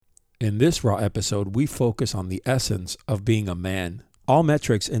In this Raw episode, we focus on the essence of being a man. All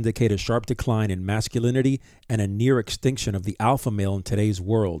metrics indicate a sharp decline in masculinity and a near extinction of the alpha male in today's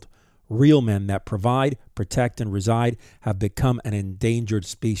world. Real men that provide, protect, and reside have become an endangered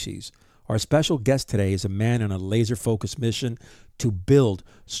species. Our special guest today is a man on a laser-focused mission to build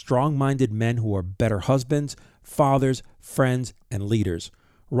strong-minded men who are better husbands, fathers, friends, and leaders.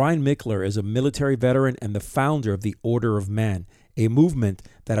 Ryan Michler is a military veteran and the founder of the Order of Man, a movement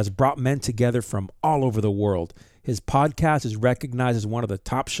that has brought men together from all over the world. His podcast is recognized as one of the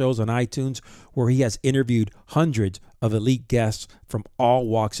top shows on iTunes, where he has interviewed hundreds of elite guests from all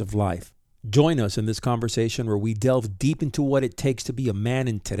walks of life. Join us in this conversation where we delve deep into what it takes to be a man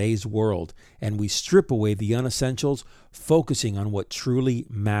in today's world, and we strip away the unessentials, focusing on what truly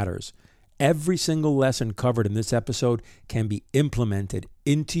matters. Every single lesson covered in this episode can be implemented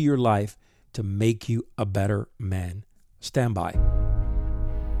into your life to make you a better man. Stand by.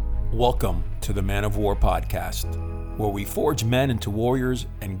 Welcome to the Man of War podcast, where we forge men into warriors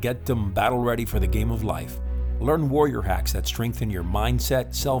and get them battle ready for the game of life. Learn warrior hacks that strengthen your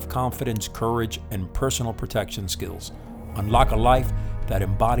mindset, self-confidence, courage, and personal protection skills. Unlock a life that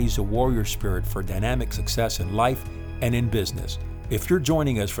embodies a warrior spirit for dynamic success in life and in business. If you're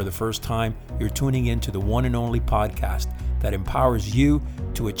joining us for the first time, you're tuning into the one and only podcast that empowers you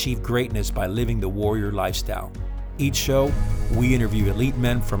to achieve greatness by living the warrior lifestyle. Each show, we interview elite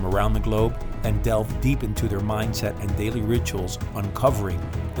men from around the globe and delve deep into their mindset and daily rituals, uncovering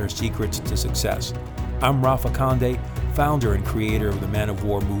their secrets to success. I'm Rafa Conde, founder and creator of the Man of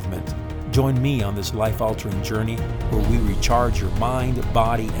War movement. Join me on this life-altering journey where we recharge your mind,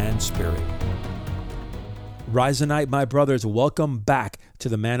 body, and spirit. Rise and night, my brothers. Welcome back to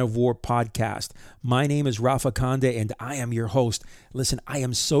the Man of War podcast. My name is Rafa Conde, and I am your host. Listen, I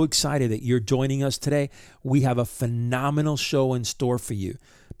am so excited that you're joining us today. We have a phenomenal show in store for you.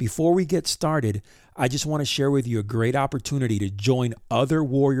 Before we get started, I just want to share with you a great opportunity to join other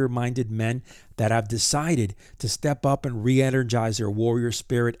warrior-minded men that have decided to step up and re-energize their warrior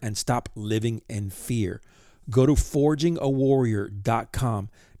spirit and stop living in fear. Go to forgingawarrior.com.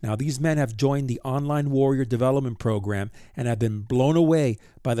 Now, these men have joined the online warrior development program and have been blown away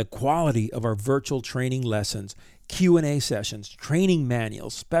by the quality of our virtual training lessons, Q&A sessions, training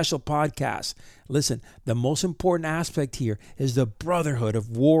manuals, special podcasts. Listen, the most important aspect here is the brotherhood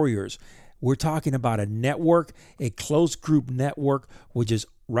of warriors. We're talking about a network, a closed group network, which is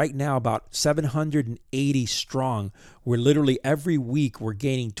right now about 780 strong. We're literally every week we're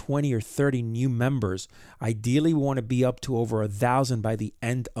gaining 20 or 30 new members. Ideally, we want to be up to over 1,000 by the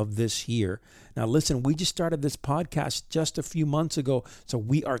end of this year. Now, listen, we just started this podcast just a few months ago, so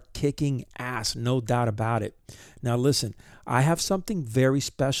we are kicking ass, no doubt about it. Now, listen, I have something very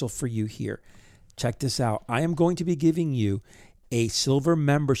special for you here. Check this out. I am going to be giving you a silver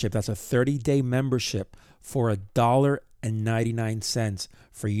membership. That's a 30-day membership for $1.99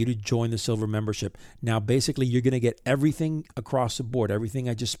 for you to join the silver membership. Now, basically, you're going to get everything across the board, everything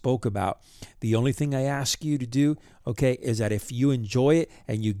I just spoke about. The only thing I ask you to do, okay, is that if you enjoy it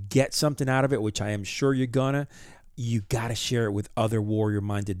and you get something out of it, which I am sure you're gonna, you got to share it with other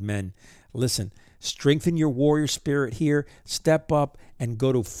warrior-minded men. Listen, strengthen your warrior spirit here. Step up and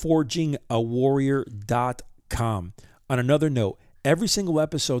go to forgingawarrior.com. On another note, every single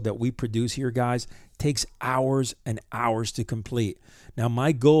episode that we produce here, guys, takes hours and hours to complete. Now,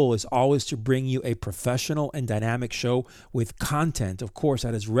 my goal is always to bring you a professional and dynamic show with content, of course,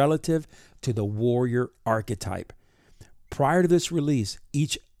 that is relative to the warrior archetype. Prior to this release,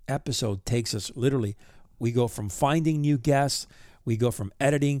 each episode takes us literally, we go from finding new guests, we go from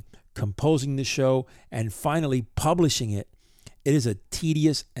editing, composing the show, and finally publishing it. It is a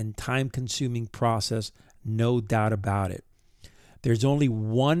tedious and time-consuming process, no doubt about it. There's only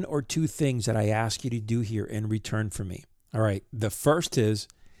one or two things that I ask you to do here in return for me. All right. The first is,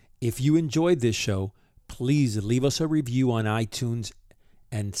 if you enjoyed this show, please leave us a review on iTunes.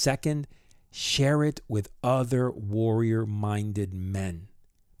 And second, share it with other warrior-minded men.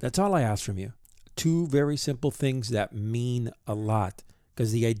 That's all I ask from you. Two very simple things that mean a lot,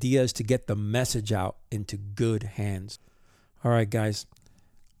 because the idea is to get the message out into good hands. All right, guys.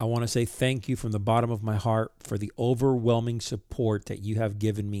 I want to say thank you from the bottom of my heart for the overwhelming support that you have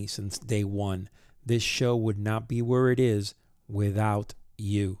given me since day one. This show would not be where it is without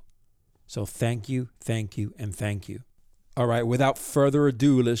you. So thank you, and thank you. All right, without further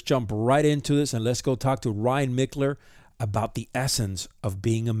ado, let's jump right into this and let's go talk to Ryan Michler about the essence of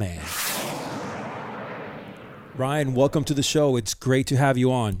being a man. Ryan, welcome to the show. It's great to have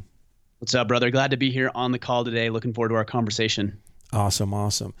you on. What's up, brother? Glad to be here on the call today. Looking forward to our conversation. Awesome,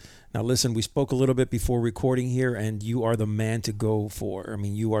 awesome. Now, listen, we spoke a little bit before recording here, and you are the man to go for. I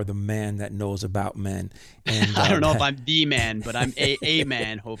mean, you are the man that knows about men. And I don't know if I'm the man, but I'm a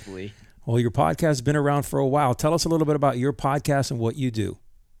man, hopefully. well, your podcast has been around for a while. Tell us a little bit about your podcast and what you do.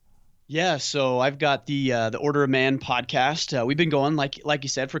 Yeah, so I've got the Order of Man podcast. We've been going like you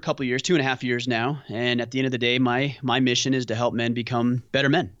said for a couple of years, 2.5 years now. And at the end of the day, my mission is to help men become better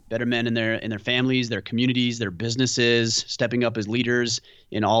men in their families, their communities, their businesses, stepping up as leaders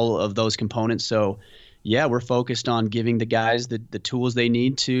in all of those components. So, yeah, we're focused on giving the guys the tools they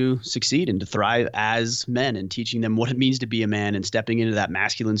need to succeed and to thrive as men, and teaching them what it means to be a man and stepping into that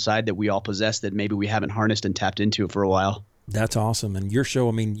masculine side that we all possess that maybe we haven't harnessed and tapped into for a while. That's awesome. And your show,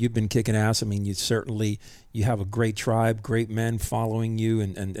 I mean, you've been kicking ass. I mean, you have a great tribe, great men following you,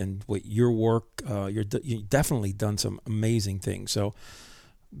 and what your work, you've definitely done some amazing things. So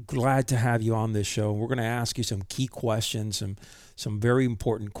glad to have you on this show. We're going to ask you some key questions, some very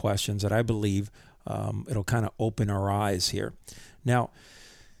important questions that I believe it'll kind of open our eyes here. Now,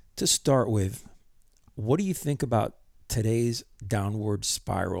 to start with, what do you think about today's downward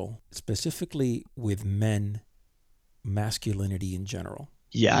spiral, specifically with men, masculinity in general?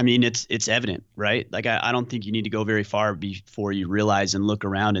 Yeah, I mean, it's evident, right? Like, I don't think you need to go very far before you realize and look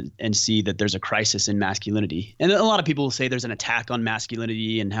around and see that there's a crisis in masculinity. And a lot of people will say there's an attack on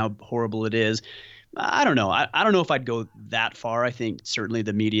masculinity and how horrible it is. I don't know. I don't know if I'd go that far. I think certainly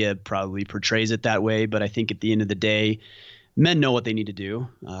the media probably portrays it that way. But I think at the end of the day, men know what they need to do.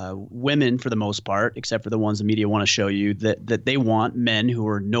 Women, for the most part, except for the ones the media want to show you, that they want men who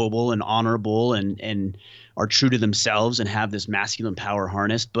are noble and honorable and are true to themselves and have this masculine power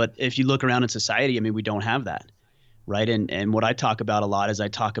harnessed. But if you look around in society, I mean, we don't have that, right? And what I talk about a lot is I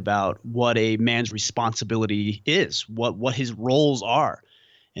talk about what a man's responsibility is, what his roles are.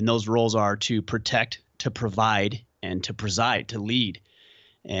 And those roles are to protect, to provide, and to preside, to lead.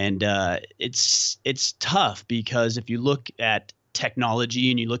 And it's tough because if you look at technology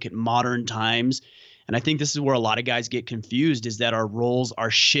and you look at modern times, and I think this is where a lot of guys get confused, is that our roles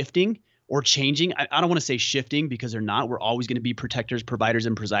are shifting or changing. I don't want to say shifting because they're not. We're always going to be protectors, providers,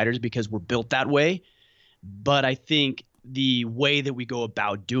 and presiders because we're built that way. But I think the way that we go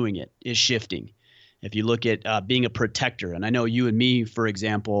about doing it is shifting. If you look at being a protector, and I know you and me, for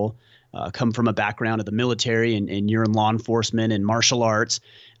example, come from a background of the military and you're in law enforcement and martial arts,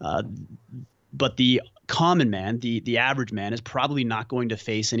 but the common man, the average man, is probably not going to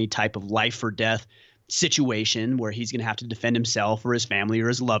face any type of life or death situation where he's going to have to defend himself or his family or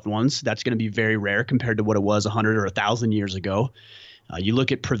his loved ones. That's going to be very rare compared to what it was 100 or 1,000 years ago. You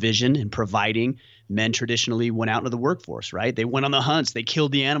look at provision and providing. Men traditionally went out into the workforce, right? They went on the hunts. They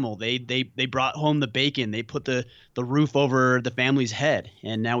killed the animal. They brought home the bacon. They put the roof over the family's head.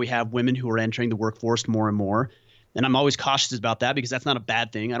 And now we have women who are entering the workforce more and more. And I'm always cautious about that because that's not a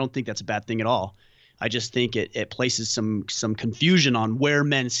bad thing. I don't think that's a bad thing at all. I just think it places some confusion on where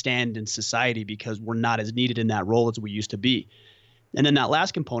men stand in society because we're not as needed in that role as we used to be. And then that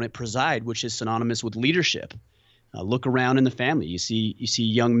last component, preside, which is synonymous with leadership. Look around in the family. You see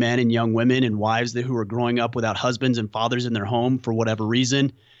young men and young women and wives who are growing up without husbands and fathers in their home for whatever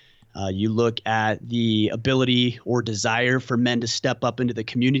reason. You look at the ability or desire for men to step up into the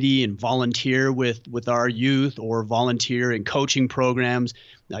community and volunteer with our youth or volunteer in coaching programs.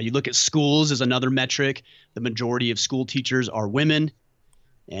 You look at schools as another metric. The majority of school teachers are women.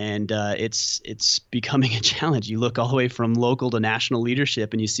 And it's becoming a challenge. You look all the way from local to national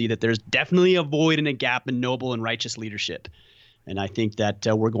leadership, and you see that there's definitely a void and a gap in noble and righteous leadership. And I think that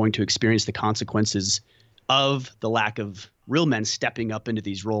we're going to experience the consequences of the lack of real men stepping up into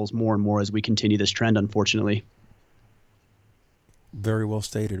these roles more and more as we continue this trend, unfortunately. Very well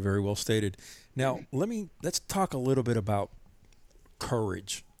stated. Very well stated. Now, let's talk a little bit about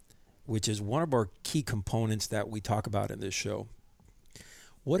courage, which is one of our key components that we talk about in this show.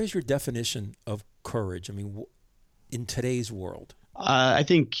 What is your definition of courage? I mean, in today's world? I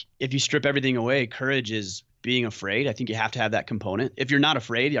think if you strip everything away, courage is being afraid. I think you have to have that component. If you're not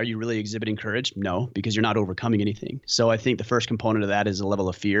afraid, are you really exhibiting courage? No, because you're not overcoming anything. So I think the first component of that is a level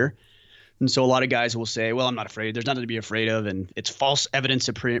of fear. And so a lot of guys will say, well, I'm not afraid. There's nothing to be afraid of. And it's false evidence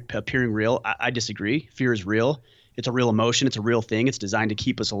appearing real. I disagree. Fear is real. It's a real emotion. It's a real thing. It's designed to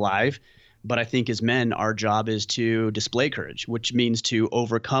keep us alive. But I think as men, our job is to display courage, which means to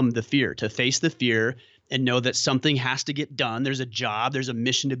overcome the fear, to face the fear and know that something has to get done. There's a job, there's a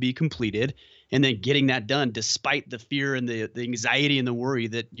mission to be completed, and then getting that done despite the fear and the anxiety and the worry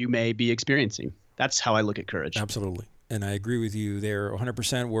that you may be experiencing. That's how I look at courage. Absolutely. And I agree with you there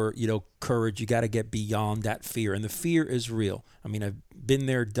 100% where, courage, you got to get beyond that fear. And the fear is real. I mean, I've been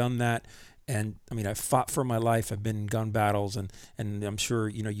there, done that. And I mean, I've fought for my life. I've been in gun battles, and I'm sure,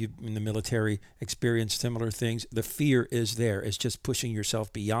 you've in the military experienced similar things. The fear is there. It's just pushing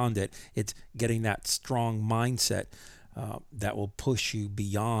yourself beyond it. It's getting that strong mindset that will push you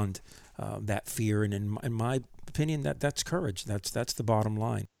beyond that fear. And in my opinion, that's courage. That's the bottom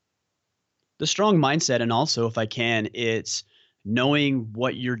line. The strong mindset, and also, if I can, it's knowing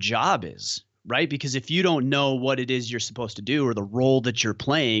what your job is, right? Because if you don't know what it is you're supposed to do or the role that you're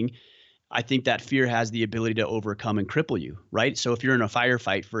playing, I think that fear has the ability to overcome and cripple you, right? So if you're in a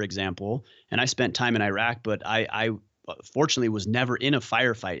firefight, for example, and I spent time in Iraq, but I fortunately was never in a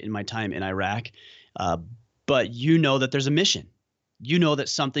firefight in my time in Iraq. But you know that there's a mission. You know that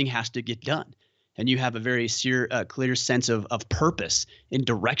something has to get done. And you have a very clear sense of purpose and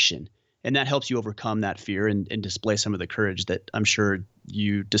direction. And that helps you overcome that fear and display some of the courage that I'm sure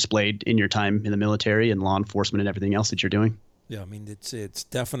you displayed in your time in the military and law enforcement and everything else that you're doing. Yeah, I mean, it's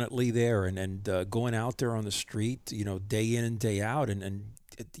definitely there, and going out there on the street, day in and day out, and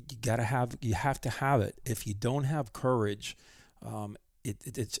you have to have it. If you don't have courage,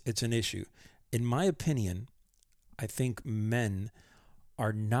 it's an issue. In my opinion, I think men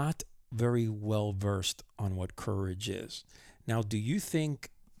are not very well versed on what courage is. Now, do you think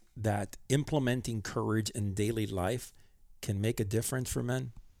that implementing courage in daily life can make a difference for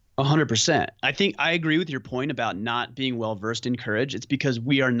men? 100%. I think I agree with your point about not being well versed in courage. It's because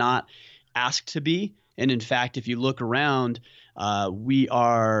we are not asked to be. And in fact, if you look around, we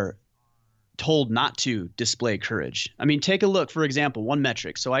are told not to display courage. I mean, take a look, for example, one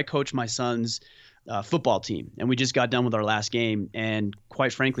metric. So I coach my son's football team, and we just got done with our last game. And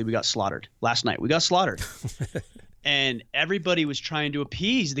quite frankly, we got slaughtered last night. We got slaughtered. And everybody was trying to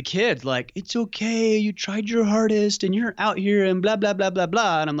appease the kid, like, it's okay, you tried your hardest and you're out here and blah, blah, blah, blah,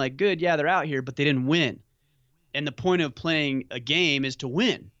 blah. And I'm like, good, yeah, they're out here, but they didn't win. And the point of playing a game is to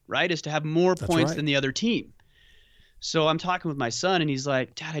win, right? Is to have more points than the other team. So I'm talking with my son and he's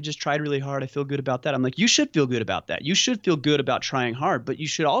like, Dad, I just tried really hard. I feel good about that. I'm like, you should feel good about that. You should feel good about trying hard, but you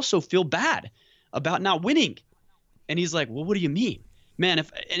should also feel bad about not winning. And he's like, well, what do you mean? Man, and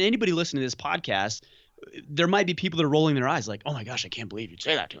anybody listening to this podcast, there might be people that are rolling their eyes like, oh my gosh, I can't believe you'd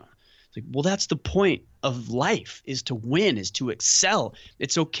say that to him. It's like, well, that's the point of life, is to win, is to excel.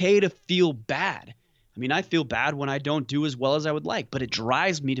 It's okay to feel bad. I mean, I feel bad when I don't do as well as I would like, but it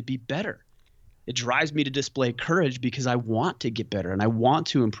drives me to be better. It drives me to display courage because I want to get better and I want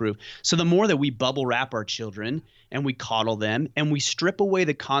to improve. So the more that we bubble wrap our children and we coddle them and we strip away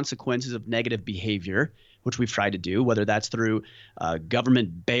the consequences of negative behavior, which we've tried to do, whether that's through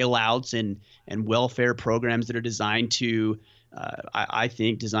government bailouts and welfare programs that are designed to, I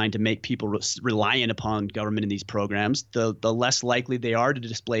think, designed to make people reliant upon government in these programs, the less likely they are to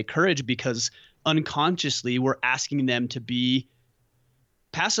display courage, because unconsciously we're asking them to be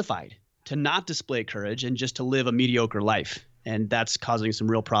pacified, to not display courage and just to live a mediocre life. And that's causing some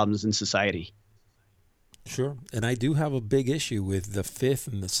real problems in society. Sure. And I do have a big issue with the 5th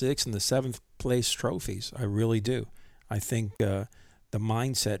and the 6th and the 7th place trophies. I really do. I think the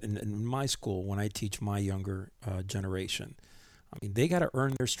mindset in my school, when I teach my younger generation, I mean, they got to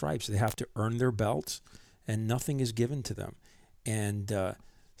earn their stripes. They have to earn their belts, and nothing is given to them. And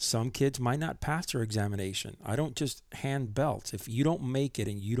some kids might not pass their examination. I don't just hand belts. If you don't make it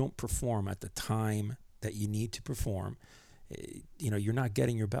and you don't perform at the time that you need to perform, you're not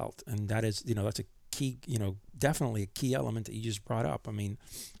getting your belt. And that is, that's a key, definitely a key element that you just brought up. I mean,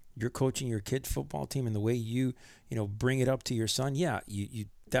 you're coaching your kid's football team, and the way you bring it up to your son, you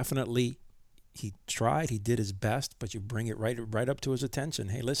definitely, he tried, he did his best, but you bring it right up to his attention.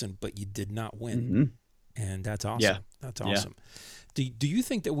 Hey, listen, but you did not win. Mm-hmm. And that's awesome. Yeah. That's awesome. Yeah. Do you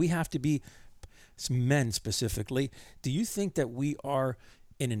think that we have to be, men specifically, do you think that we are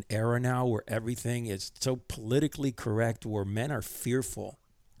in an era now where everything is so politically correct, where men are fearful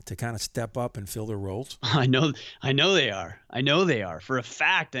to kind of step up and fill their roles? I know they are. I know they are. For a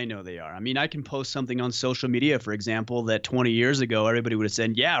fact, I know they are. I mean, I can post something on social media, for example, that 20 years ago, everybody would have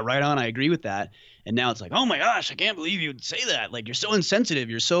said, yeah, right on, I agree with that. And now it's like, oh my gosh, I can't believe you would say that. Like, you're so insensitive.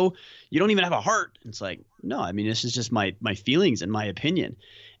 You don't even have a heart. It's like, no, I mean, this is just my feelings and my opinion.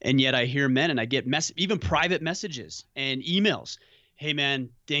 And yet I hear men, and I get even private messages and emails. Hey man,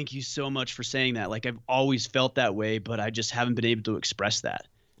 thank you so much for saying that. Like, I've always felt that way, but I just haven't been able to express that.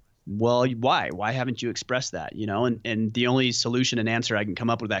 Well, why? Why haven't you expressed that? And the only solution and answer I can come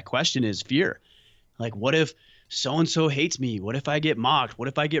up with that question is fear. Like, what if so-and-so hates me? What if I get mocked? What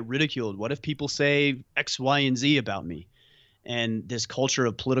if I get ridiculed? What if people say X, Y, and Z about me? And this culture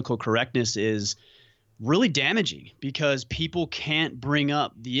of political correctness is really damaging because people can't bring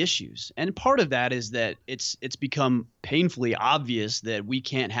up the issues. And part of that is that it's become painfully obvious that we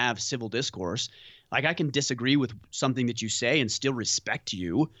can't have civil discourse. Like, I can disagree with something that you say and still respect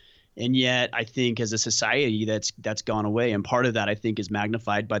you. And yet I think as a society that's gone away. And part of that, I think, is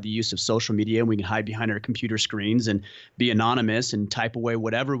magnified by the use of social media, and we can hide behind our computer screens and be anonymous and type away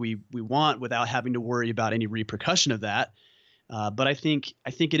whatever we want without having to worry about any repercussion of that. But I think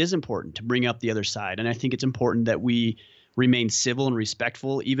it is important to bring up the other side. And I think it's important that we remain civil and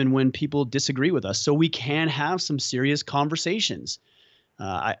respectful even when people disagree with us, so we can have some serious conversations.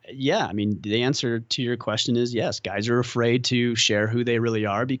 I mean, the answer to your question is yes. Guys are afraid to share who they really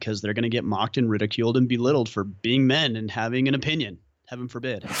are because they're going to get mocked and ridiculed and belittled for being men and having an opinion. Heaven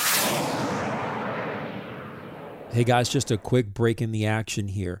forbid. Hey guys, just a quick break in the action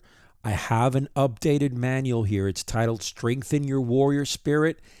here. I have an updated manual here. It's titled Strengthen Your Warrior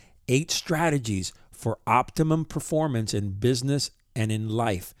Spirit, 8 Strategies for Optimum Performance in Business and in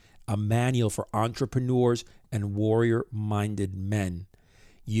Life, a manual for entrepreneurs and warrior-minded men.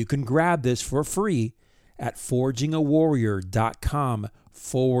 You can grab this for free at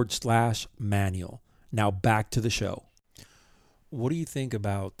forgingawarrior.com/manual. Now back to the show. What do you think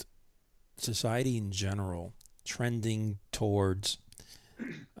about society in general trending towards,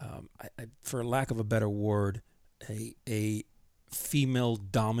 for lack of a better word, a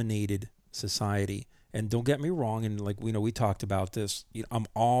female-dominated society? And don't get me wrong, and we talked about this. I'm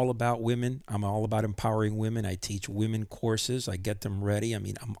all about women. I'm all about empowering women. I teach women courses. I get them ready. I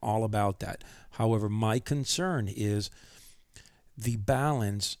mean, I'm all about that. However, my concern is the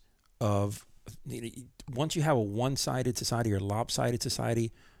balance of, once you have a one-sided society or lopsided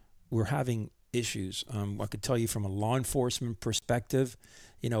society, we're having issues. I could tell you from a law enforcement perspective,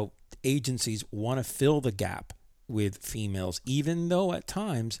 agencies want to fill the gap with females, even though at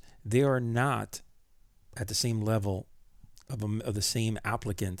times they are not at the same level of the same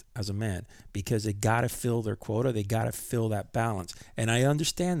applicant as a man, because they got to fill their quota. They got to fill that balance. And I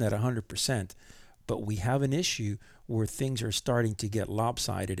understand that 100%, but we have an issue where things are starting to get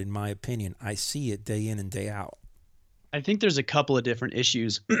lopsided, in my opinion. I see it day in and day out. I think there's a couple of different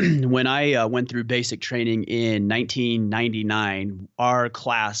issues. When I went through basic training in 1999, our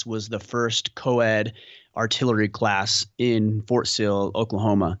class was the first co-ed artillery class in Fort Sill,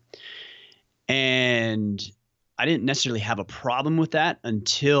 Oklahoma. And I didn't necessarily have a problem with that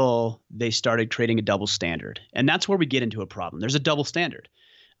until they started creating a double standard. And that's where we get into a problem. There's a double standard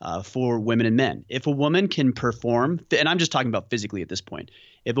for women and men. If a woman can perform, and I'm just talking about physically at this point,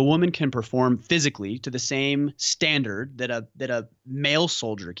 if a woman can perform physically to the same standard that a male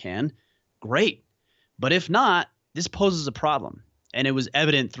soldier can, great. But if not, this poses a problem. And it was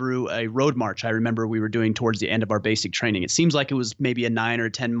evident through a road march I remember we were doing towards the end of our basic training. It seems like it was maybe a 9 or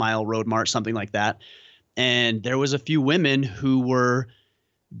 10 mile road march, something like that. And there was a few women who were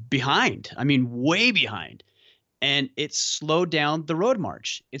behind. I mean, way behind. And it slowed down the road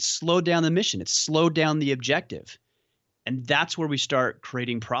march. It slowed down the mission. It slowed down the objective. And that's where we start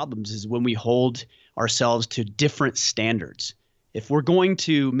creating problems, is when we hold ourselves to different standards. If we're going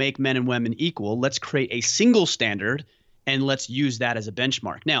to make men and women equal, let's create a single standard and let's use that as a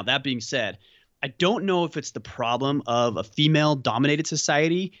benchmark. Now, that being said, I don't know if it's the problem of a female-dominated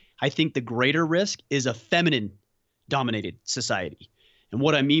society. I think the greater risk is a feminine-dominated society. And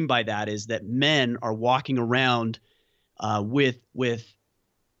what I mean by that is that men are walking around with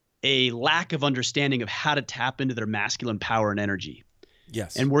a lack of understanding of how to tap into their masculine power and energy.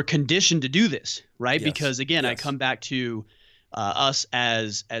 Yes. And we're conditioned to do this, right? Yes. Because, again, I come back to us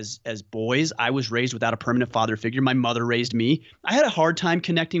as boys. I was raised without a permanent father figure. My mother raised me. I had a hard time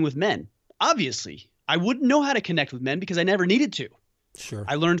connecting with men. Obviously, I wouldn't know how to connect with men because I never needed to. Sure.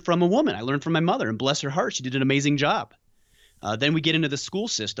 I learned from a woman. I learned from my mother, and bless her heart, she did an amazing job. Then we get into the school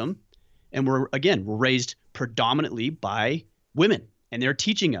system, and we're raised predominantly by women, and they're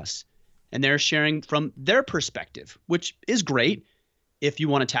teaching us, and they're sharing from their perspective, which is great if you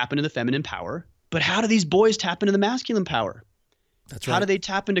want to tap into the feminine power. But how do these boys tap into the masculine power? That's right. How do they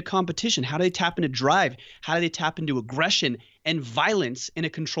tap into competition? How do they tap into drive? How do they tap into aggression and violence in a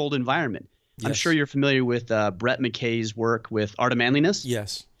controlled environment? Yes. I'm sure you're familiar with Brett McKay's work with Art of Manliness.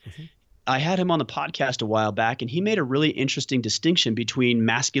 Yes. Mm-hmm. I had him on the podcast a while back, and he made a really interesting distinction between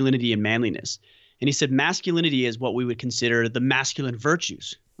masculinity and manliness. And he said masculinity is what we would consider the masculine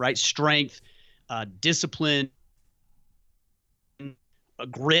virtues, right? Strength, discipline,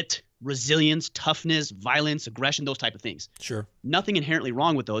 grit, resilience, toughness, violence, aggression, those type of things. Sure. Nothing inherently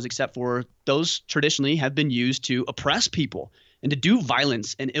wrong with those, except for those traditionally have been used to oppress people and to do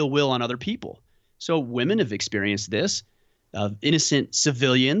violence and ill will on other people. So women have experienced this. Innocent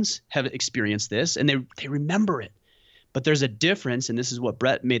civilians have experienced this, and they remember it. But there's a difference, and this is what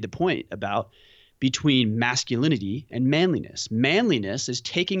Brett made the point about, between masculinity and manliness. Manliness is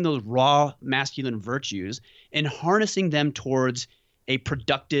taking those raw masculine virtues and harnessing them towards a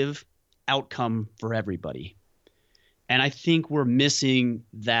productive outcome for everybody. And I think we're missing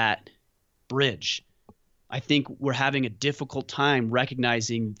that bridge. I think we're having a difficult time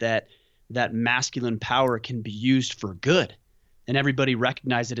recognizing that masculine power can be used for good. And everybody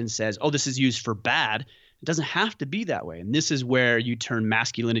recognizes it and says, oh, this is used for bad. It doesn't have to be that way. And this is where you turn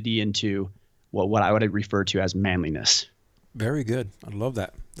masculinity into what I would refer to as manliness. Very good. I love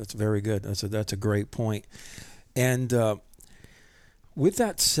that. That's very good. That's a great point. And with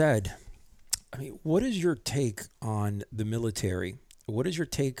that said, I mean, what is your take on the military? What is your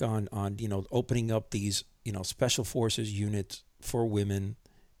take on opening up these special forces units for women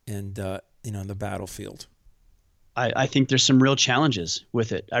and in the battlefield? I think there's some real challenges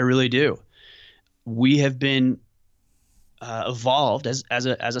with it. I really do. We have been evolved as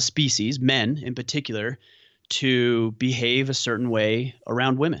a species, men in particular, to behave a certain way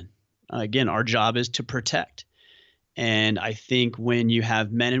around women. Again, our job is to protect. And I think when you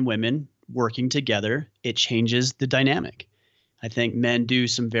have men and women working together, it changes the dynamic. I think men do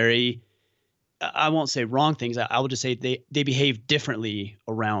some very, I won't say wrong things. I will just say they behave differently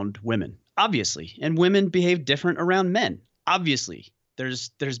around women, obviously. And women behave different around men, obviously.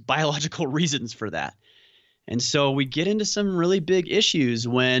 There's biological reasons for that. And so we get into some really big issues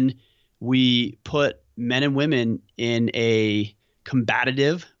when we put men and women in a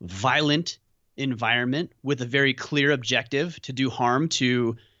combative, violent environment with a very clear objective to do harm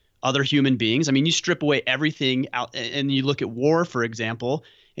to other human beings. I mean, you strip away everything out and you look at war, for example,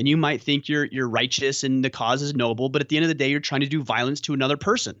 and you might think you're righteous and the cause is noble, but at the end of the day, you're trying to do violence to another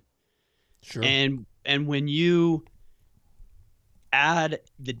person. Sure. And when you add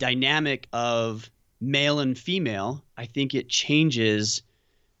the dynamic of male and female, I think it changes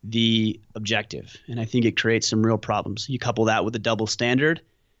the objective, and I think it creates some real problems. You couple that with a double standard,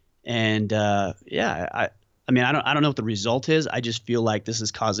 and I mean, I don't know what the result is. I just feel like this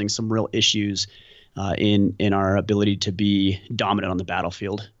is causing some real issues in our ability to be dominant on the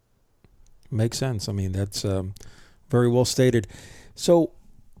battlefield. Makes sense. I mean, that's very well stated. So,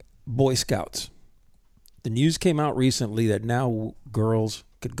 Boy Scouts. The news came out recently that now girls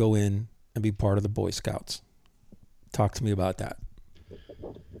could go in and be part of the Boy Scouts. Talk to me about that.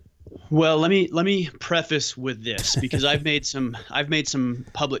 Well, let me preface with this because I've made some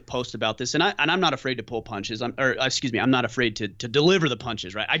public posts about this, and I'm not afraid to pull punches. I'm not afraid to deliver the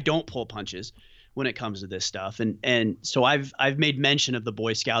punches. Right, I don't pull punches when it comes to this stuff, and so I've made mention of the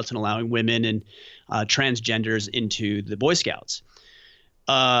Boy Scouts and allowing women and transgenders into the Boy Scouts.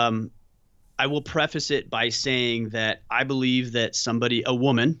 I will preface it by saying that I believe that a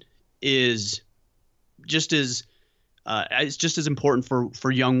woman, is just as it's just as important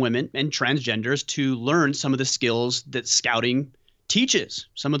for young women and transgenders to learn some of the skills that scouting teaches,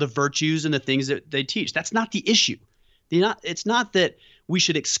 some of the virtues and the things that they teach. That's not the issue. It's not that we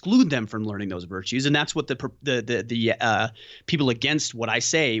should exclude them from learning those virtues, and that's what the people against what I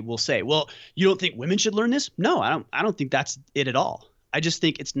say will say. Well, you don't think women should learn this? No, I don't think that's it at all. I just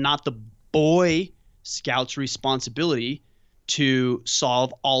think it's not the Boy Scouts' responsibility to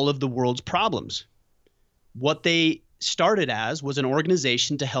solve all of the world's problems. What they started as was an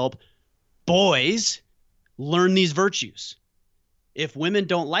organization to help boys learn these virtues. If women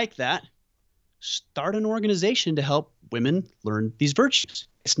don't like that, start an organization to help women learn these virtues.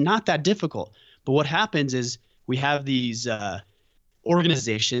 It's not that difficult. But what happens is we have these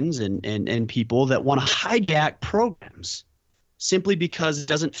organizations and people that want to hijack programs simply because it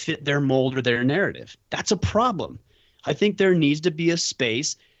doesn't fit their mold or their narrative. That's a problem. I think there needs to be a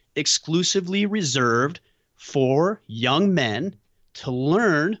space exclusively reserved for young men to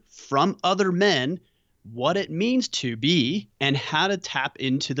learn from other men what it means to be and how to tap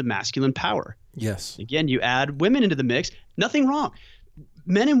into the masculine power. Yes. Again, you add women into the mix, nothing wrong.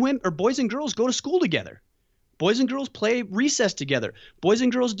 Men and women, or boys and girls, go to school together. Boys and girls play recess together. Boys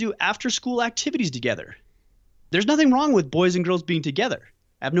and girls do after-school activities together. There's nothing wrong with boys and girls being together.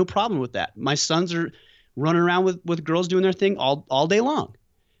 I have no problem with that. My sons are running around with girls doing their thing all day long.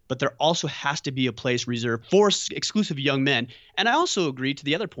 But there also has to be a place reserved for exclusive young men. And I also agree to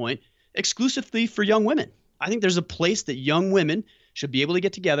the other point, exclusively for young women. I think there's a place that young women should be able to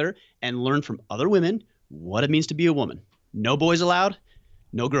get together and learn from other women what it means to be a woman. No boys allowed,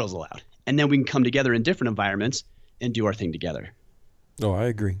 no girls allowed. And then we can come together in different environments and do our thing together. Oh, I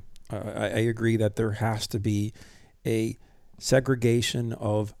agree. I agree that there has to be a segregation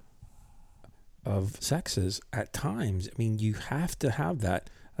of of sexes at times. I mean, you have to have that.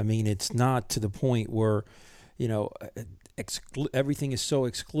 I mean, it's not to the point where, you know, everything is so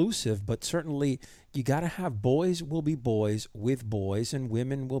exclusive, but certainly you got to have boys will be boys with boys and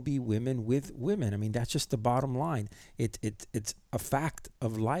women will be women with women. I mean, that's just the bottom line. It's a fact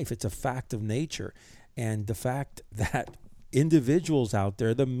of life. It's a fact of nature. And the fact that individuals out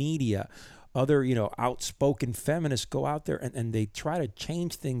there, the media, other, you know, outspoken feminists go out there and they try to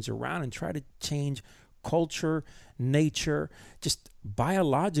change things around and try to change culture, nature. Just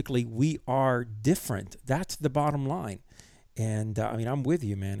biologically, we are different. That's the bottom line. And I mean, I'm with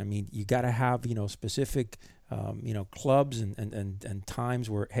you, man. I mean, you got to have, you know, specific, you know, clubs and times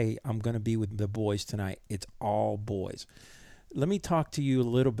where, hey, I'm going to be with the boys tonight. It's all boys. Let me talk to you a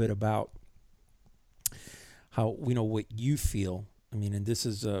little bit about how, you know, what you feel. I mean, and this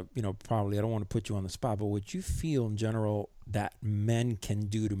is, you know, probably, I don't want to put you on the spot, but what you feel in general that men can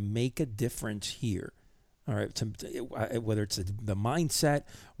do to make a difference here. All right, whether it's the mindset,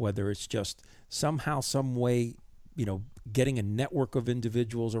 whether it's just somehow, some way, you know, getting a network of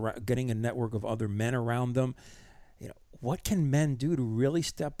individuals around, getting a network of other men around them. You know, what can men do to really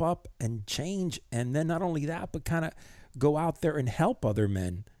step up and change? And then not only that, but kind of go out there and help other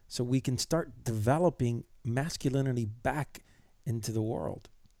men so we can start developing masculinity back into the world.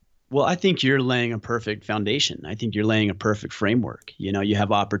 Well, I think you're laying a perfect foundation. I think you're laying a perfect framework. You know, you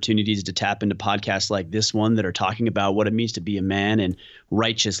have opportunities to tap into podcasts like this one that are talking about what it means to be a man and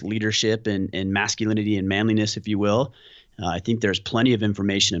righteous leadership and masculinity and manliness, if you will. I think there's plenty of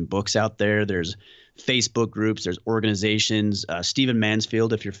information and books out there. There's Facebook groups, there's organizations. Stephen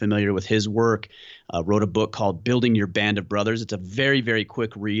Mansfield, if you're familiar with his work, wrote a book called Building Your Band of Brothers. It's a very, very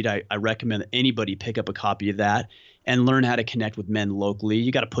quick read. I recommend that anybody pick up a copy of that and learn how to connect with men locally.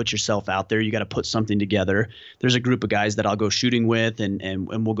 You got to put yourself out there. You got to put something together. There's a group of guys that I'll go shooting with, and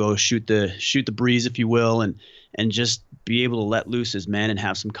we'll go shoot the breeze, if you will, and just be able to let loose as men and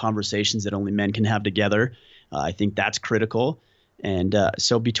have some conversations that only men can have together. I think that's critical. And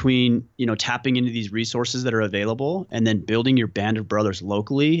so between, you know, tapping into these resources that are available and then building your band of brothers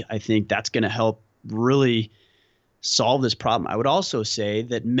locally, I think that's going to help really solve this problem. I would also say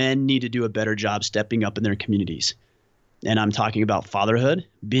that men need to do a better job stepping up in their communities. And I'm talking about fatherhood,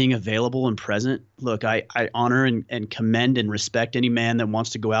 being available and present. Look, I honor and commend and respect any man that wants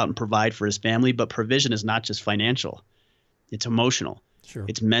to go out and provide for his family, but provision is not just financial. It's emotional. Sure.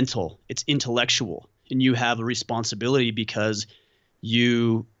 It's mental. It's intellectual. And you have a responsibility because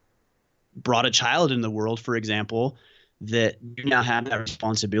you brought a child in the world, for example, that you now have that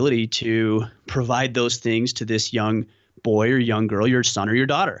responsibility to provide those things to this young boy or young girl, your son or your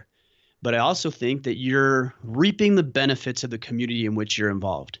daughter. But I also think that you're reaping the benefits of the community in which you're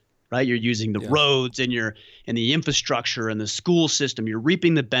involved, right? You're using the roads and the infrastructure and the school system. You're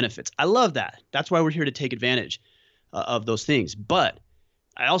reaping the benefits. I love that. That's why we're here to take advantage of those things. But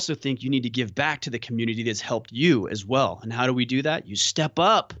I also think you need to give back to the community that's helped you as well. And how do we do that? You step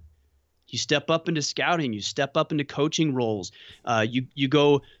up. You step up into scouting. You step up into coaching roles. You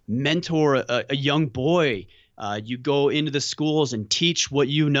go mentor a young boy. You go into the schools and teach what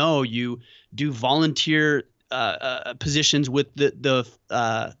you know. You do volunteer positions with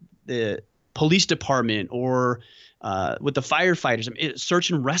the police department or with the firefighters. I mean,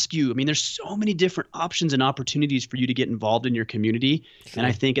 search and rescue. I mean, there's so many different options and opportunities for you to get involved in your community. Sure. And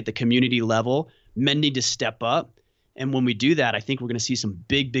I think at the community level, men need to step up. And when we do that, I think we're going to see some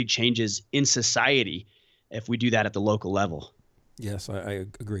big, big changes in society if we do that at the local level. Yes, I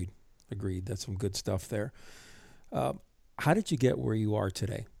agreed. That's some good stuff there. How did you get where you are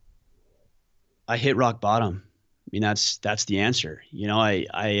today? I hit rock bottom. I mean, that's the answer. You know,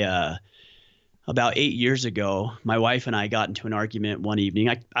 I about 8 years ago, my wife and I got into an argument one evening.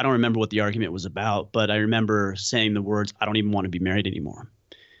 I don't remember what the argument was about, but I remember saying the words, "I don't even want to be married anymore."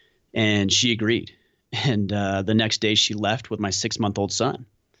 And she agreed. And the next day she left with my 6-month-old son.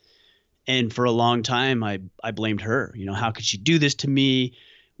 And for a long time, I blamed her. You know, how could she do this to me?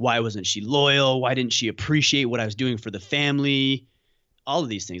 Why wasn't she loyal? Why didn't she appreciate what I was doing for the family? All of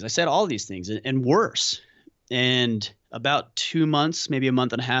these things. I said all of these things and worse. And about 2 months, maybe a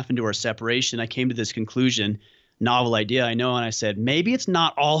month and a half into our separation, I came to this conclusion, novel idea, I know. And I said, maybe it's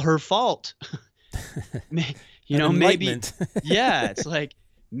not all her fault. You know, maybe, yeah, it's like,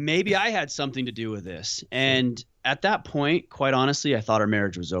 maybe I had something to do with this. And at that point, quite honestly, I thought our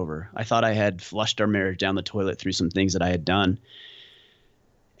marriage was over. I thought I had flushed our marriage down the toilet through some things that I had done.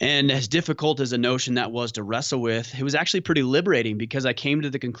 And as difficult as a notion that was to wrestle with, it was actually pretty liberating because I came to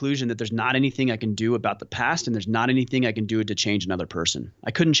the conclusion that there's not anything I can do about the past and there's not anything I can do to change another person. I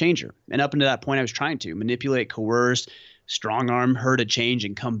couldn't change her. And up until that point, I was trying to manipulate, coerce, strong arm her to change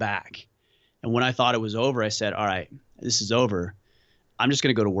and come back. And when I thought it was over, I said, all right, this is over. I'm just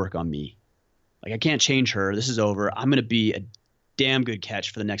going to go to work on me. Like, I can't change her. This is over. I'm going to be a damn good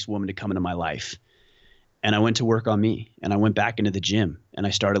catch for the next woman to come into my life. And I went to work on me, and I went back into the gym, and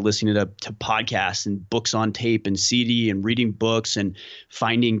I started listening to podcasts and books on tape and CD and reading books and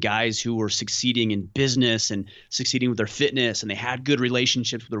finding guys who were succeeding in business and succeeding with their fitness, and they had good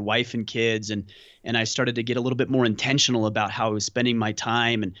relationships with their wife and kids. And I started to get a little bit more intentional about how I was spending my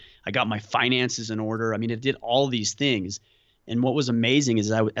time, and I got my finances in order. I mean, it did all these things. And what was amazing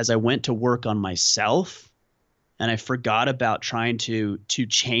is as I went to work on myself and I forgot about trying to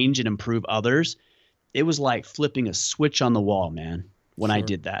change and improve others, it was like flipping a switch on the wall, man, when I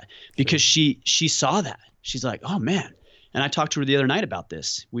did that, because she saw that. She's like, oh man. And I talked to her the other night about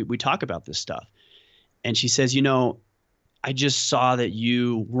this. We talk about this stuff. And she says, I just saw that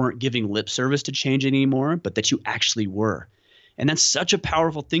you weren't giving lip service to change anymore, but that you actually were. And that's such a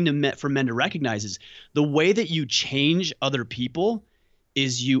powerful thing for men to recognize, is the way that you change other people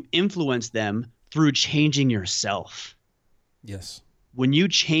is you influence them through changing yourself. Yes. When you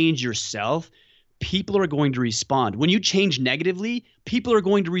change yourself, people are going to respond. When you change negatively, people are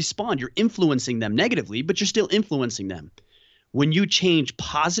going to respond. You're influencing them negatively, but you're still influencing them. When you change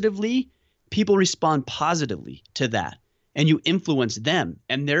positively, people respond positively to that, and you influence them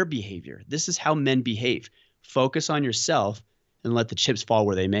and their behavior. This is how men behave. Focus on yourself and let the chips fall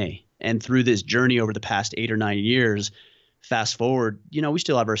where they may. And through this journey over the past 8 or 9 years, fast forward, we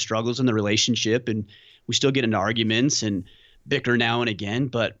still have our struggles in the relationship, and we still get into arguments and bicker now and again,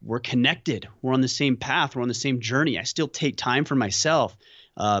 but we're connected. We're on the same path. We're on the same journey. I still take time for myself.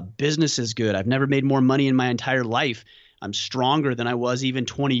 Business is good. I've never made more money in my entire life. I'm stronger than I was even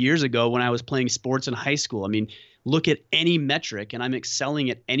 20 years ago when I was playing sports in high school. I mean, look at any metric, and I'm excelling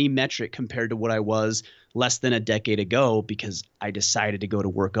at any metric compared to what I was less than a decade ago, because I decided to go to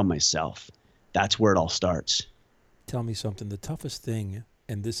work on myself. That's where it all starts. Tell me something. The toughest thing,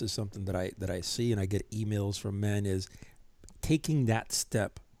 and this is something that I see and I get emails from men, is taking that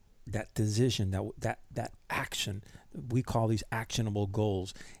step, that decision, that action. We call these actionable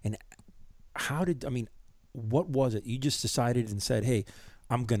goals. And what was it? You just decided and said, hey,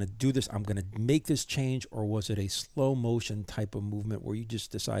 I'm going to do this. I'm going to make this change. Or was it a slow motion type of movement where you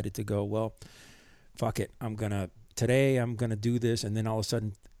just decided to go, well, fuck it. Today I'm going to do this. And then all of a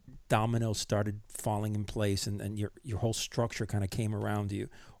sudden dominoes started falling in place and your whole structure kind of came around you?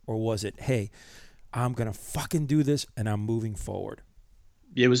 Or was it, hey, I'm going to fucking do this and I'm moving forward?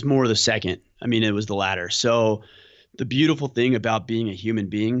 It was more the second. It was the latter. So the beautiful thing about being a human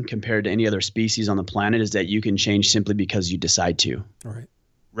being compared to any other species on the planet is that you can change simply because you decide to. All right.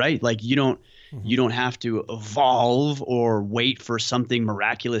 Right? Like you don't have to evolve or wait for something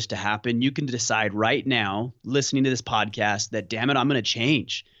miraculous to happen. You can decide right now, listening to this podcast, that damn it, I'm going to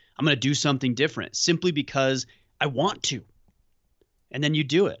change. I'm going to do something different simply because I want to. And then you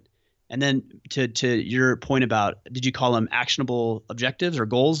do it. And then to your point about, did you call them actionable objectives or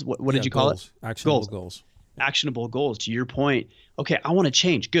goals? What did you call it? Actionable goals. Actionable goals. To your point, okay, I want to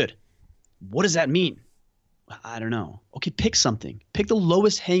change. Good. What does that mean? I don't know. Okay, pick something. Pick the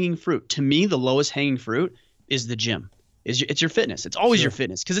lowest hanging fruit. To me, the lowest hanging fruit is the gym. It's your fitness. It's always your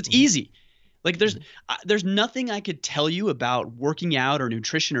fitness because it's easy. Like there's nothing I could tell you about working out or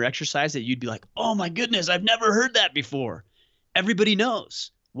nutrition or exercise that you'd be like, oh my goodness, I've never heard that before. Everybody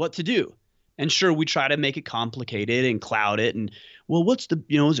knows what to do. And sure, we try to make it complicated and cloud it. And well, what's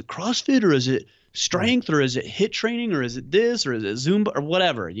is it CrossFit or is it strength or is it HIIT training or is it this or is it Zumba or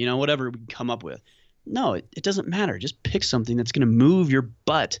whatever, whatever we can come up with. No, it doesn't matter. Just pick something that's going to move your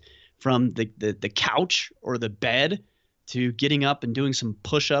butt from the couch or the bed to getting up and doing some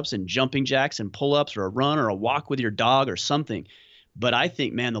push-ups and jumping jacks and pull-ups or a run or a walk with your dog or something. But I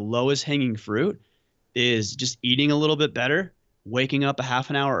think, man, the lowest hanging fruit is just eating a little bit better, waking up a half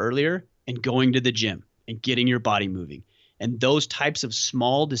an hour earlier and going to the gym and getting your body moving. And those types of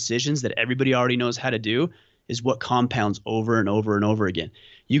small decisions that everybody already knows how to do is what compounds over and over and over again.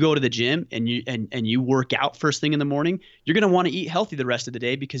 You go to the gym and you work out first thing in the morning, you're going to want to eat healthy the rest of the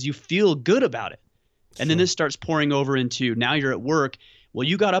day because you feel good about it. And then this starts pouring over into, now you're at work. Well,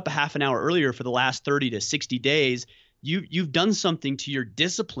 you got up a half an hour earlier for the last 30 to 60 days. You've done something to your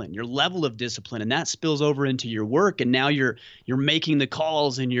discipline, your level of discipline, and that spills over into your work. And now you're making the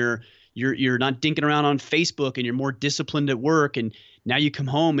calls and you're not dinking around on Facebook and you're more disciplined at work. And now you come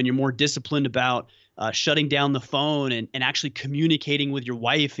home and you're more disciplined about shutting down the phone and actually communicating with your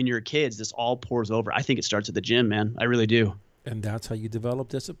wife and your kids. This all pours over. I think it starts at the gym, man. I really do. And that's how you develop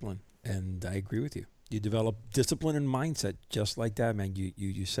discipline. And I agree with you. You develop discipline and mindset just like that, man.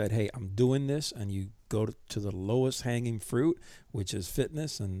 You said, hey, I'm doing this, and you to the lowest hanging fruit, which is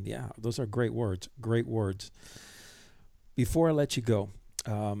fitness. And yeah, those are great words. Great words. Before I let you go,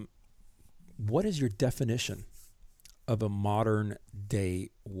 what is your definition of a modern day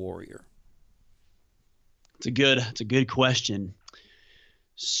warrior? It's a good question.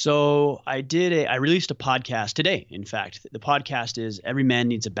 So I released a podcast today. In fact, the podcast is Every Man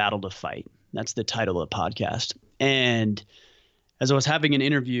Needs a Battle to Fight. That's the title of the podcast. And as I was having an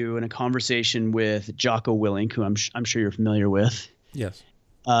interview and a conversation with Jocko Willink, who I'm sure you're familiar with. Yes.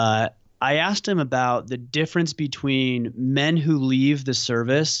 I asked him about the difference between men who leave the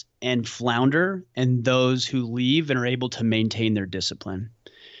service and flounder and those who leave and are able to maintain their discipline.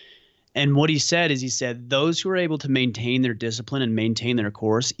 And what he said those who are able to maintain their discipline and maintain their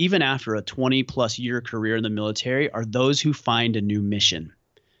course, even after a 20-plus year career in the military, are those who find a new mission.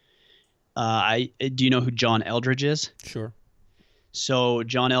 Do you know who John Eldredge is? Sure. So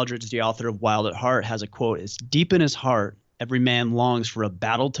John Eldredge, the author of Wild at Heart, has a quote. It's deep in his heart, every man longs for a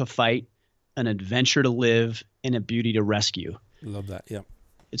battle to fight, an adventure to live, and a beauty to rescue. Love that. Yeah.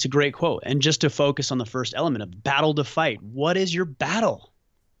 It's a great quote. And just to focus on the first element of battle to fight, what is your battle?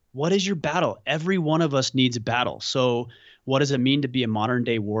 What is your battle? Every one of us needs a battle. So what does it mean to be a modern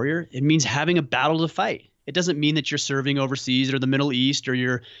day warrior? It means having a battle to fight. It doesn't mean that you're serving overseas or the Middle East or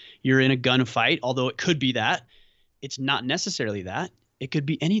you're in a gunfight, although it could be that. It's not necessarily that. It could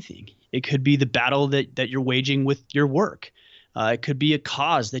be anything. It could be the battle that you're waging with your work. It could be a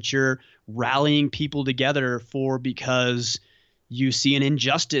cause that you're rallying people together for because you see an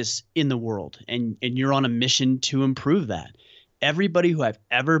injustice in the world and you're on a mission to improve that. Everybody who I've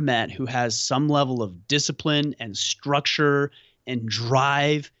ever met who has some level of discipline and structure and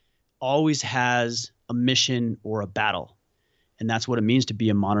drive always has a mission or a battle. And that's what it means to be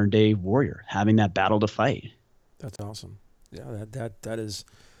a modern day warrior, having that battle to fight. That's awesome. Yeah, that is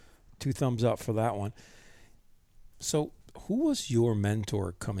 2 thumbs up for that one. So who was your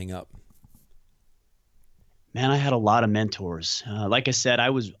mentor coming up? Man, I had a lot of mentors. Like I said,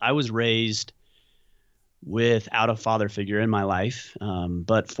 I was raised without a father figure in my life.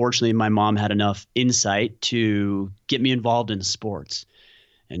 But fortunately, my mom had enough insight to get me involved in sports.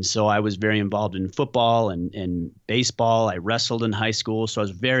 And so I was very involved in football and baseball. I wrestled in high school, so I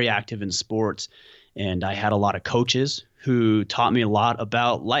was very active in sports. And I had a lot of coaches who taught me a lot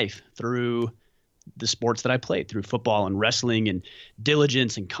about life through the sports that I played, through football and wrestling and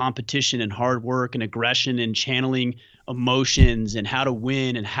diligence and competition and hard work and aggression and channeling emotions and how to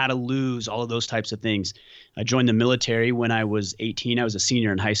win and how to lose, all of those types of things. I joined the military when I was 18. I was a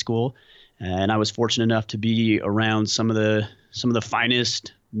senior in high school, and I was fortunate enough to be around some of the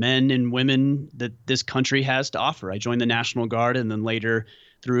finest men and women that this country has to offer. I joined the National Guard, and then later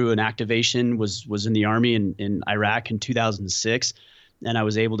through an activation was in the Army in Iraq in 2006. And I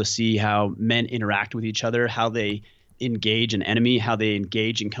was able to see how men interact with each other, how they engage an enemy, how they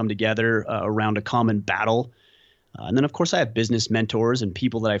engage and come together around a common battle. And then, of course, I have business mentors and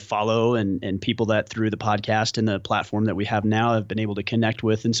people that I follow and people that through the podcast and the platform that we have now have been able to connect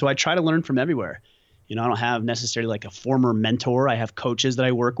with. And so I try to learn from everywhere. You know, I don't have necessarily like a former mentor. I have coaches that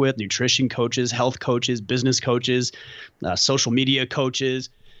I work with, nutrition coaches, health coaches, business coaches, social media coaches.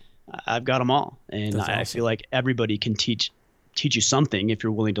 I've got them all. And That's awesome. I feel like everybody can teach you something if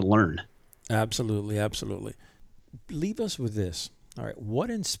you're willing to learn. Absolutely, absolutely. Leave us with this. All right. What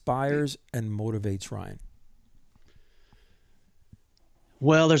inspires and motivates Ryan?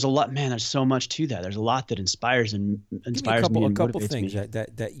 Well, there's a lot, man. There's so much to that. There's a lot that inspires me and a couple motivates things me.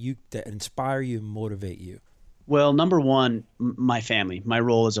 that inspire you and motivate you. Well, number one, my family, my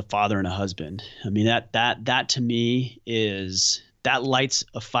role as a father and a husband. I mean, that to me that lights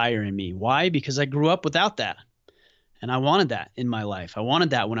a fire in me. Why? Because I grew up without that. And I wanted that in my life. I wanted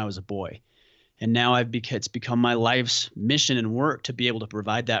that when I was a boy. And now it's become my life's mission and work to be able to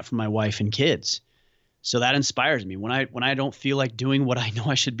provide that for my wife and kids. So that inspires me. When I don't feel like doing what I know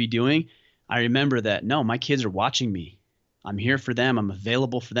I should be doing, I remember that, no, my kids are watching me. I'm here for them. I'm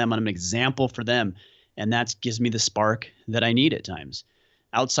available for them. I'm an example for them. And that gives me the spark that I need at times.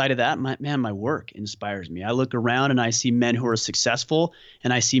 Outside of that, my work inspires me. I look around and I see men who are successful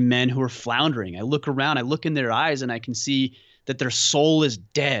and I see men who are floundering. I look around, I look in their eyes and I can see that their soul is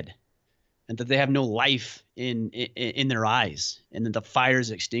dead and that they have no life in their eyes and that the fire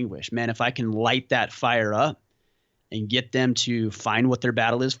is extinguished. Man, if I can light that fire up and get them to find what their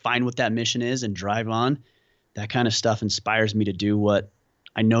battle is, find what that mission is and drive on, that kind of stuff inspires me to do what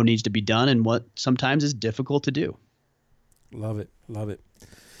I know needs to be done and what sometimes is difficult to do. Love it. Love it.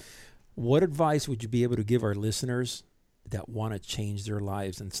 What advice would you be able to give our listeners that want to change their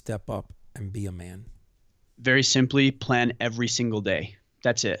lives and step up and be a man? Very simply, plan every single day.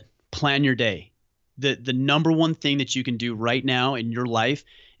 That's it. Plan your day. The number one thing that you can do right now in your life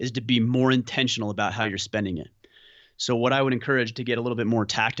is to be more intentional about how you're spending it. So what I would encourage to get a little bit more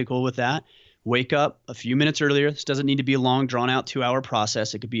tactical with that, wake up a few minutes earlier. This doesn't need to be a long, drawn out 2-hour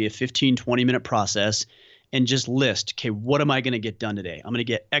process. It could be a 15, 20-minute process, and just list, okay, what am I going to get done today? I'm going to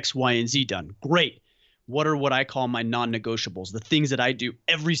get X, Y, and Z done. Great. What are what I call my non-negotiables, the things that I do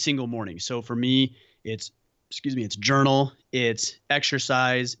every single morning? So for me, it's journal, it's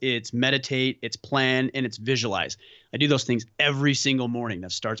exercise, it's meditate, it's plan, and it's visualize. I do those things every single morning.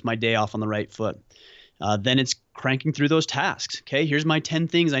 That starts my day off on the right foot. Then it's cranking through those tasks. Okay, here's my 10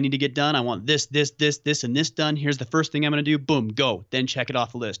 things I need to get done. I want this, and this done. Here's the first thing I'm going to do. Boom, go. Then check it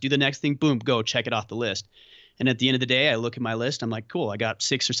off the list. Do the next thing. Boom, go. Check it off the list. And at the end of the day, I look at my list. I'm like, cool, I got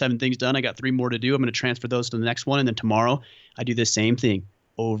 6 or 7 things done. I got 3 more to do. I'm going to transfer those to the next one. And then tomorrow, I do the same thing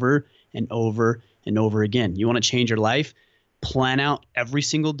over and over and over again. You want to change your life? Plan out every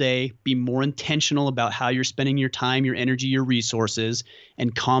single day, be more intentional about how you're spending your time, your energy, your resources,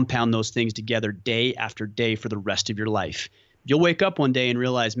 and compound those things together day after day for the rest of your life. You'll wake up one day and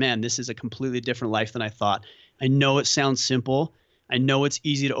realize, man, this is a completely different life than I thought. I know it sounds simple. I know it's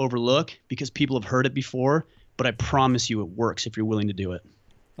easy to overlook because people have heard it before, but I promise you it works if you're willing to do it.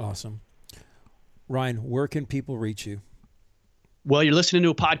 Awesome. Ryan, where can people reach you? Well, you're listening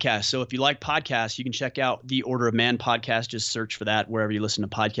to a podcast. So if you like podcasts, you can check out the Order of Man podcast. Just search for that wherever you listen to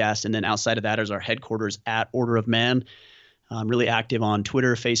podcasts. And then outside of that is our headquarters at Order of Man. I'm really active on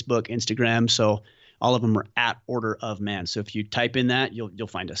Twitter, Facebook, Instagram. So all of them are at Order of Man. So if you type in that, you'll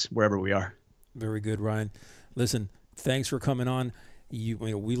find us wherever we are. Very good, Ryan. Listen, thanks for coming on. We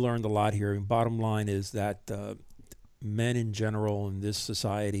learned a lot here. And bottom line is that men in general in this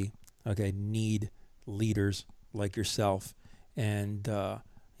society, need leaders like yourself. And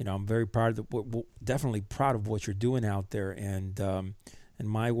I'm very proud of definitely proud of what you're doing out there. And in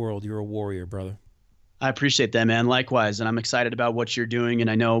my world, you're a warrior, brother. I appreciate that, man. Likewise, and I'm excited about what you're doing. And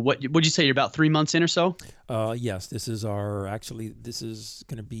I know would you say you're about 3 months in or so? Yes, this is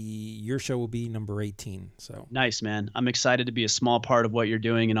going to be, your show will be number 18. So nice, man. I'm excited to be a small part of what you're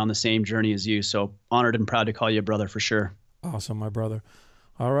doing and on the same journey as you. So honored and proud to call you a brother for sure. Awesome, my brother.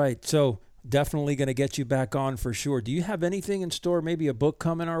 All right, so. Definitely going to get you back on for sure. Do you have anything in store? Maybe a book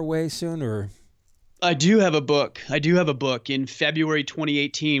coming our way soon, or? I do have a book. In February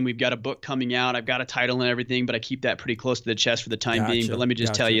 2018, we've got a book coming out. I've got a title and everything, but I keep that pretty close to the chest for the time being. But let me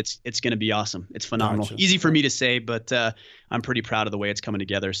just tell you, it's going to be awesome. It's phenomenal. Easy for me to say, but I'm pretty proud of the way it's coming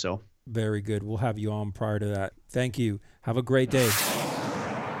together. So very good. We'll have you on prior to that. Thank you. Have a great day.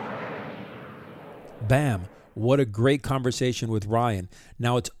 Bam. What a great conversation with Ryan.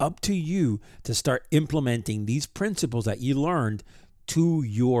 Now it's up to you to start implementing these principles that you learned to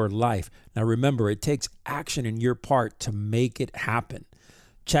your life. Now remember, it takes action in your part to make it happen.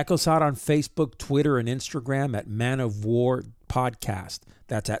 Check us out on Facebook, Twitter, and Instagram at Man of War Podcast.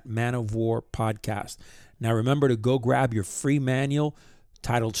 That's at Man of War Podcast. Now remember to go grab your free manual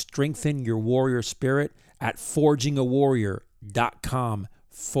titled Strengthen Your Warrior Spirit at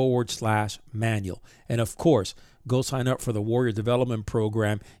forgingawarrior.com/manual. And of course, go sign up for the Warrior Development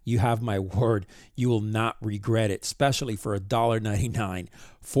Program. You have my word. You will not regret it, especially for $1.99.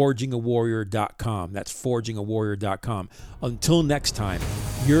 forgingawarrior.com. That's forgingawarrior.com. Until next time,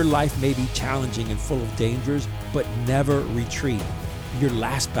 your life may be challenging and full of dangers, but never retreat. Your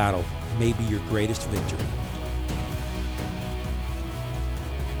last battle may be your greatest victory.